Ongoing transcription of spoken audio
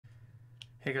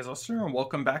Hey guys, Austin, and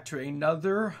welcome back to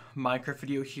another Minecraft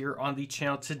video here on the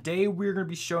channel. Today we're going to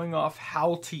be showing off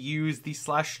how to use the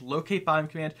 /locatebiome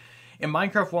command in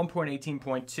Minecraft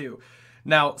 1.18.2.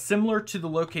 Now, similar to the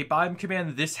locatebiome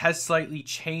command, this has slightly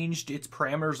changed its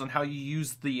parameters on how you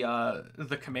use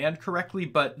the command correctly,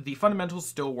 but the fundamentals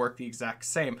still work the exact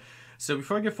same. So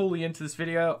before I get fully into this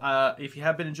video, if you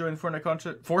have been enjoying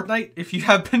the if you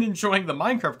have been enjoying the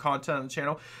Minecraft content on the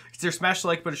channel, consider smash the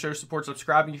like button to show your support,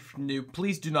 subscribing if you're new.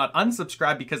 Please do not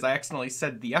unsubscribe because I accidentally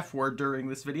said the F word during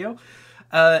this video.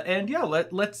 And yeah,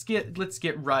 let's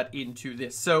get right into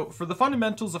this. So for the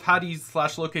fundamentals of how to use the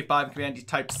 /locatebiome command, you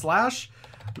type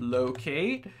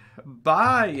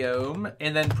 /locatebiome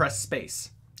and then press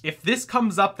space. If this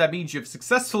comes up, that means you've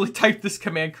successfully typed this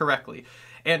command correctly.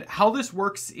 And how this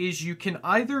works is you can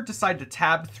either decide to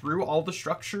tab through all the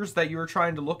structures that you are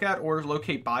trying to look at, or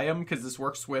locate biome, because this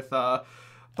works with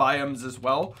biomes as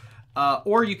well.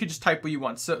 Or you could just type what you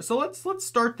want. So let's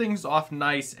start things off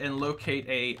nice and locate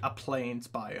a plains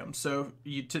biome. So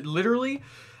you literally,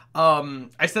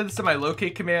 I said this in my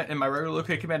locate command and my regular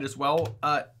locate command as well.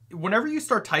 Whenever you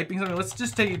start typing something, let's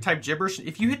just say you type gibberish.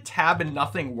 If you hit tab and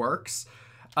nothing works,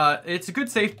 it's a good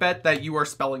safe bet that you are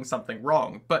spelling something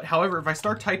wrong. But however, if I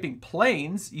start typing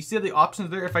plains, you see the options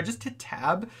there. If I just hit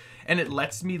tab and it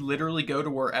lets me literally go to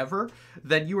wherever,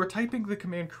 then you are typing the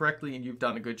command correctly and you've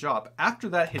done a good job. After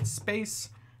that, hit space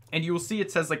and you will see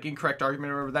it says like incorrect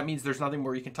argument or whatever. That means there's nothing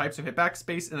more you can type. So hit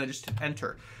backspace and then just hit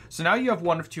enter. So now you have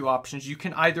one of two options. You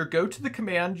can either go to the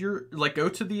command, go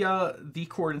to the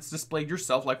coordinates displayed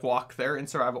yourself, like walk there in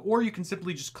survival, or you can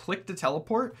simply just click to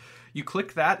teleport. You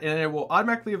click that and it will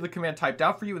automatically have the command typed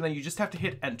out for you, and then you just have to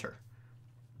hit enter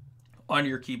on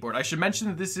your keyboard. I should mention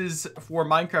that this is for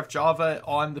Minecraft Java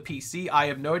on the PC. I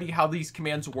have no idea how these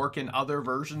commands work in other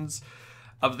versions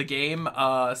of the game.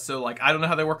 So like, I don't know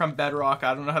how they work on Bedrock.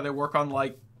 I don't know how they work on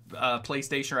like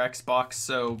PlayStation or Xbox.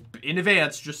 So in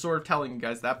advance, just sort of telling you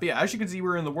guys that. But yeah, as you can see,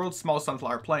 we're in the world's smallest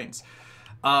sunflower plains.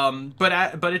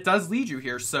 But it does lead you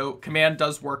here, so command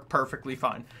does work perfectly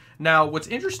fine. Now, what's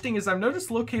interesting is I've noticed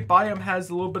locatebiome has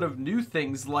a little bit of new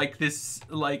things like this,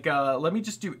 like, let me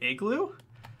just do igloo.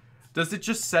 Does it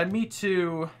just send me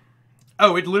to,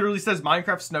 oh, it literally says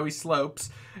Minecraft snowy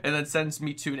slopes and then sends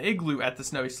me to an igloo at the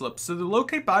snowy slopes. So the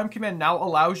locatebiome command now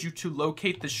allows you to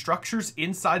locate the structures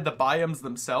inside the biomes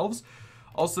themselves.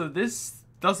 Also, this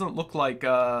doesn't look like,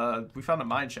 we found a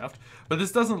mine shaft, but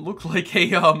this doesn't look like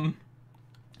an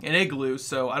igloo,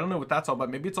 so I don't know what that's all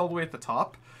about. Maybe it's all the way at the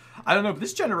top. I don't know, but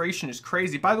this generation is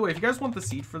crazy. By the way, if you guys want the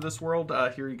seed for this world,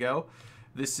 here you go.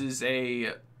 This is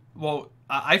a, well,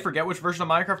 I forget which version of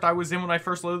Minecraft I was in when I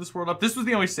first loaded this world up. This was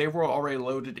the only save world already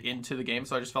loaded into the game,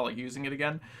 so I just felt like using it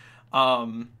again.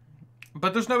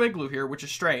 But there's no igloo here, which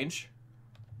is strange.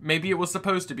 Maybe it was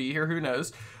supposed to be here, who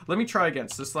knows. Let me try again.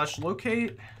 So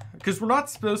 /locate, because we're not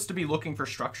supposed to be looking for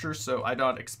structures, so I'm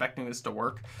not expecting this to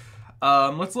work.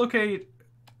 Let's locate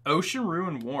ocean,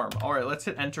 ruin, warm. All right, let's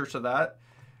hit enter to that.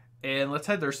 And let's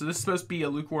head there. So this is supposed to be a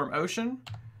lukewarm ocean.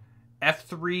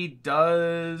 F3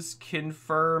 does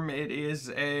confirm it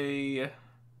is a...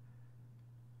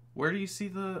 Where do you see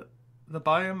the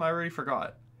biome? I already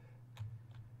forgot.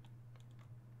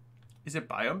 Is it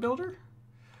biome builder?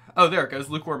 Oh, there it goes.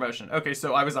 Lukewarm ocean. Okay,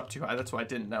 so I was up too high. That's why I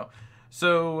didn't know.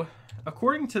 So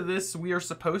according to this, we are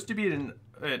supposed to be in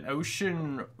an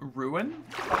ocean ruin,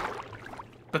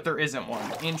 but there isn't one.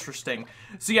 Interesting.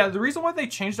 So yeah, the reason why they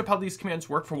changed up how these commands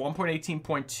work for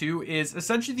 1.18.2 is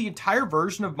essentially the entire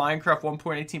version of Minecraft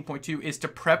 1.18.2 is to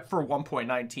prep for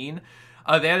 1.19.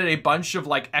 They added a bunch of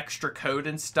like extra code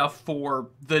and stuff for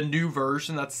the new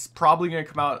version that's probably going to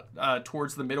come out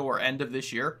towards the middle or end of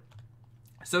this year.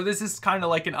 So this is kind of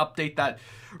like an update that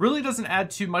really doesn't add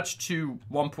too much to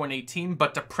 1.18,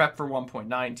 but to prep for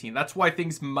 1.19. That's why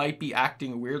things might be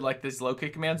acting weird like these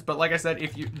locate commands. But like I said,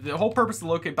 the whole purpose of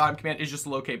the locatebiome command is just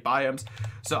to locate biomes.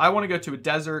 So I want to go to a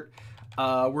desert.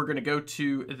 We're going to go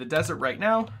to the desert right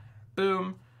now.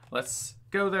 Boom. Let's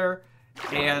go there.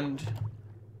 And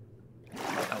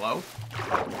hello?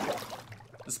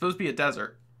 It's supposed to be a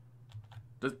desert.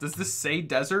 Does this say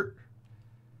desert?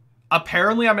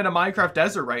 Apparently, I'm in a Minecraft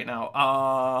desert right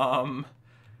now.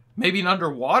 Maybe an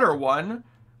underwater one.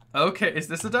 Okay, is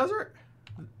this a desert?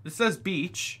 This says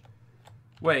beach.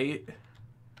 Wait.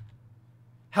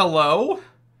 Hello?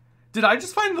 Did I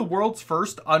just find the world's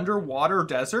first underwater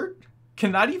desert?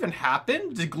 Can that even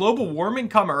happen? Did global warming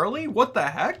come early? What the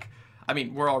heck? I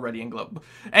mean, we're already in global.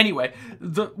 Anyway,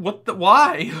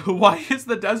 why? Why is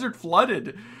the desert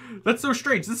flooded? That's so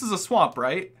strange. This is a swamp,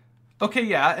 right? Okay,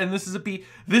 yeah, and this is a beach.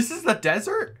 This is the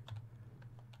desert?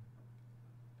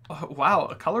 Oh, wow,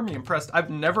 color me impressed.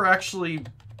 I've never actually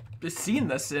seen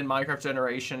this in Minecraft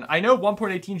Generation. I know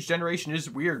 1.18's Generation is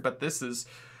weird, but this is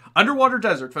underwater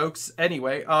desert, folks.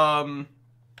 Anyway,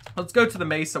 let's go to the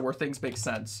mesa where things make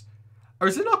sense. Or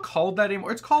is it not called that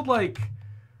anymore? It's called, like,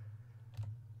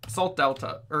 Salt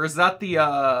Delta. Or is that the,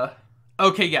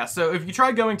 Okay, yeah, so if you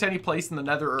try going to any place in the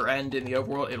nether or end in the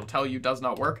overworld, it'll tell you does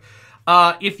not work.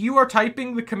 If you are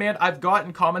typing the command, I've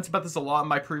gotten comments about this a lot in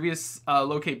my previous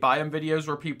Locatebiome videos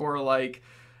where people are like,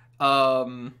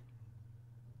 let's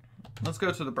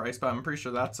go to the Bryce biome. I'm pretty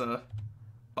sure that's a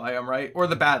biome, right? Or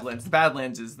the Badlands. The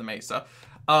Badlands is the mesa.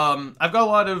 I've got a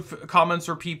lot of comments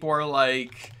where people are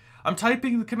like, I'm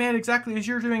typing the command exactly as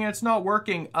you're doing and it's not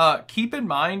working. Keep in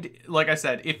mind, like I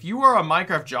said, if you are on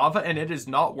Minecraft Java and it is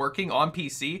not working on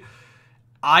PC,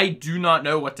 I do not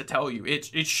know what to tell you.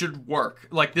 It should work.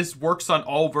 Like, this works on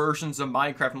all versions of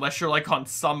Minecraft, unless you're, like, on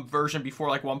some version before,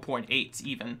 like, 1.8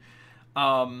 even.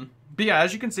 But yeah,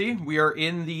 as you can see, we are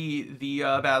in the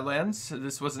Badlands.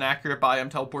 This was an accurate biome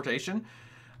teleportation.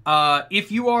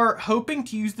 If you are hoping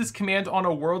to use this command on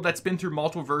a world that's been through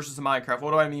multiple versions of Minecraft,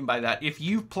 what do I mean by that? If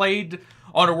you've played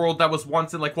on a world that was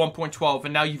once in like 1.12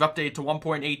 and now you've updated to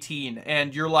 1.18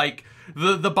 and you're like,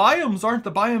 the biomes aren't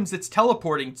the biomes it's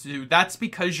teleporting to, that's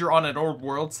because you're on an old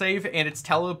world save and it's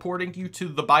teleporting you to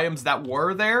the biomes that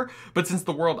were there, but since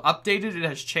the world updated, it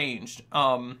has changed.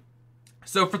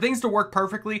 So for things to work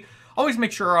perfectly, always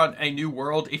make sure on a new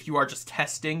world if you are just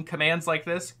testing commands like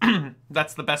this.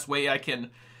 That's the best way I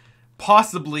can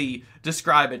possibly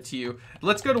describe it to you.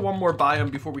 Let's go to one more biome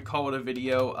before we call it a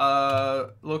video.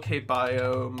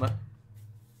 Locatebiome.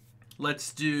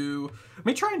 Let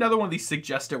me try another one of these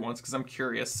suggested ones because I'm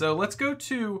curious. So let's go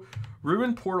to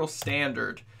Ruin Portal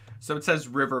Standard. So it says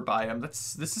river biome.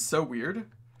 This is so weird.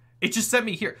 It just sent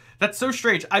me here. That's so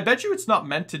strange. I bet you it's not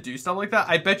meant to do stuff like that.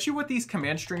 I bet you what these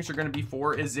command strings are going to be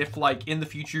for is if, like, in the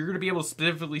future, you're going to be able to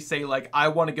specifically say, like, I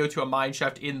want to go to a mine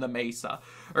shaft in the mesa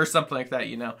or something like that,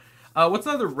 you know. What's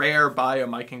another rare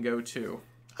biome I can go to?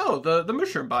 Oh, the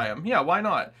mushroom biome. Yeah, why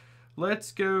not?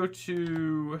 Let's go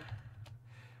to...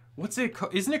 What's it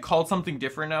called? Isn't it called something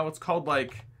different now? It's called,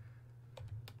 like...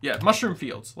 Yeah, mushroom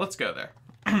fields. Let's go there.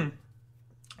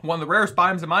 One of the rarest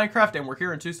biomes in Minecraft, and we're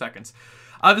here in 2 seconds.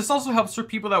 This also helps for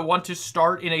people that want to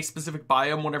start in a specific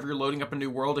biome whenever you're loading up a new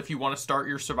world. If you want to start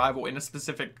your survival in a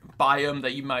specific biome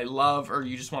that you might love or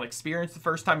you just want to experience the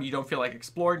first time, you don't feel like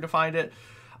exploring to find it.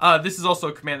 This is also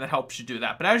a command that helps you do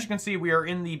that. But as you can see, we are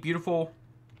in the beautiful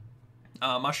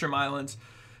Mushroom Islands.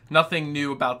 Nothing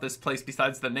new about this place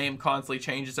besides the name constantly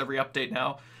changes every update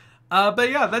now.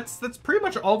 But yeah, that's pretty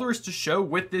much all there is to show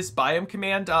with this biome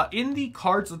command. In the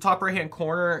cards in the top right hand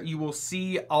corner, you will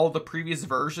see all the previous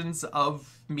versions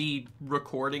of me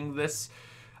recording this,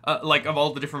 like of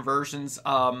all the different versions.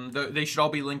 They should all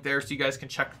be linked there so you guys can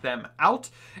check them out.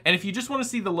 And if you just want to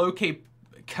see the locate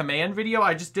command video,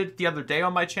 I just did it the other day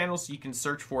on my channel, so you can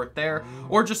search for it there,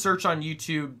 or just search on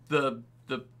YouTube the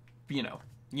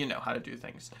you know how to do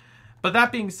things. But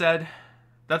that being said,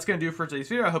 that's going to do it for today's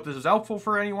video. I hope this was helpful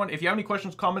for anyone. If you have any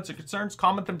questions, comments, or concerns,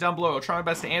 comment them down below. I'll try my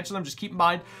best to answer them. Just keep in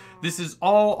mind, this is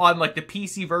all on like the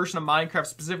PC version of Minecraft,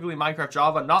 specifically Minecraft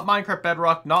Java, not Minecraft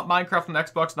Bedrock, not Minecraft on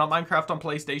Xbox, not Minecraft on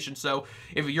PlayStation. So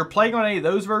if you're playing on any of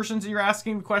those versions and you're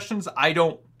asking questions, I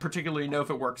don't particularly know if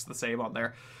it works the same on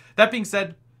there. That being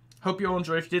said, hope you all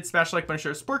enjoyed. If you did, smash the like button,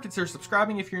 share, support, consider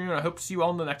subscribing if you're new, and I hope to see you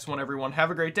all in the next one, everyone.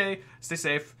 Have a great day. Stay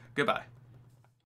safe. Goodbye.